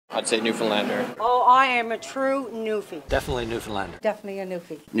I'd say Newfoundlander. Oh, I am a true Newfie. Definitely Newfoundlander. Definitely a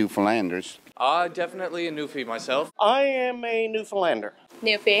Newfie. Newfoundlanders. Definitely a Newfie myself. I am a Newfoundlander.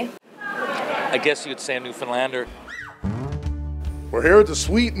 Newfie. I guess you'd say a Newfoundlander. We're here at the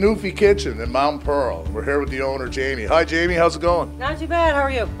Sweet Newfie Kitchen in Mount Pearl. We're here with the owner, Jamie. Hi, Jamie. How's it going? Not too bad. How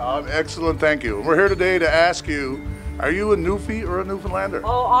are you? Excellent, thank you. We're here today to ask you, are you a Newfie or a Newfoundlander?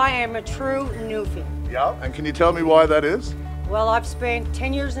 Oh, I am a true Newfie. Yeah, and can you tell me why that is? Well, I've spent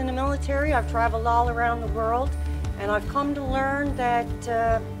 10 years in the military. I've traveled all around the world, and I've come to learn that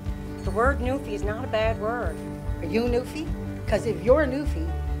the word Newfie is not a bad word. Are you a Newfie? Because if you're a Newfie,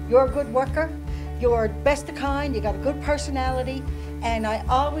 you're a good worker, you're best of kind, you got a good personality, and I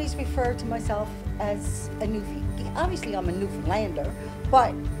always refer to myself as a Newfie. Obviously, I'm a Newfoundlander,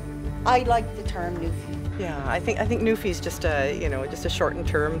 but I like the term Newfie. Yeah, I think Newfie's just a just a shortened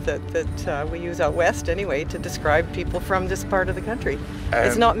term that we use out west anyway to describe people from this part of the country. And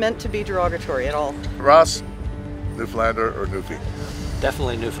it's not meant to be derogatory at all. Ross, Newfoundlander or Newfie?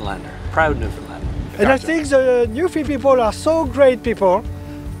 Definitely Newfoundlander. Proud Newfoundlander. And I think the Newfie people are so great people.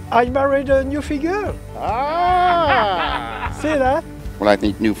 I married a Newfie girl. Ah! See that? Well, I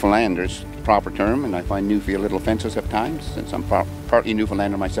think Newfoundlander's the proper term, and I find Newfie a little offensive at times, since I'm partly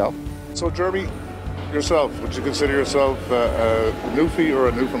Newfoundlander myself. So, Jeremy, yourself, would you consider yourself a Newfie or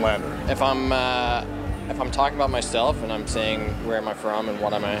a Newfoundlander? If I'm talking about myself and I'm saying where am I from and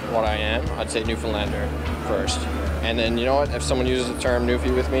what I am, I'd say Newfoundlander first. And then, you know what, if someone uses the term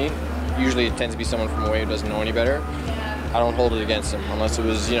Newfie with me, usually it tends to be someone from away who doesn't know any better. I don't hold it against them unless it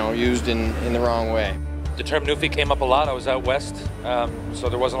was, used in the wrong way. The term Newfie came up a lot. I was out west, so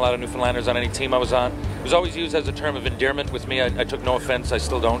there wasn't a lot of Newfoundlanders on any team I was on. It was always used as a term of endearment with me. I took no offense. I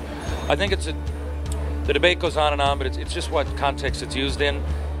still don't. I think the debate goes on and on, but it's just what context it's used in.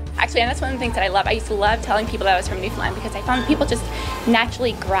 Actually, and that's one of the things that I love. I used to love telling people that I was from Newfoundland because I found people just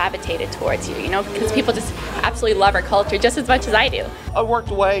naturally gravitated towards you, because people just absolutely love our culture just as much as I do. I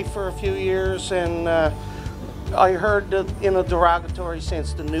worked away for a few years, and I heard in a derogatory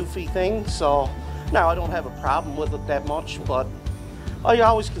sense the Newfie thing, so now I don't have a problem with it that much, but I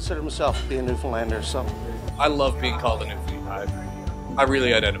always consider myself to be a Newfoundlander, so. I love being called a Newfie. I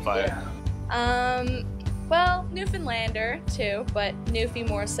really identify it. Well, Newfoundlander too, but Newfie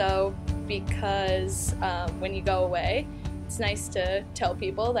more so because when you go away, it's nice to tell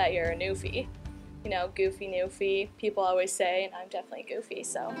people that you're a Newfie. Goofy Newfie, people always say, and I'm definitely goofy,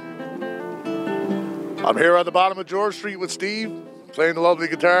 so. I'm here at the bottom of George Street with Steve, playing the lovely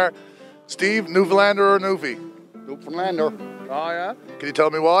guitar. Steve, Newfoundlander or Newfie? Newfoundlander. Oh, yeah? Can you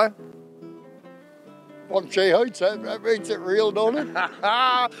tell me why? Once she hates it, that makes it real, don't it?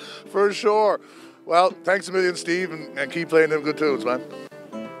 For sure. Well, thanks a million, Steve, and keep playing them good tunes, man.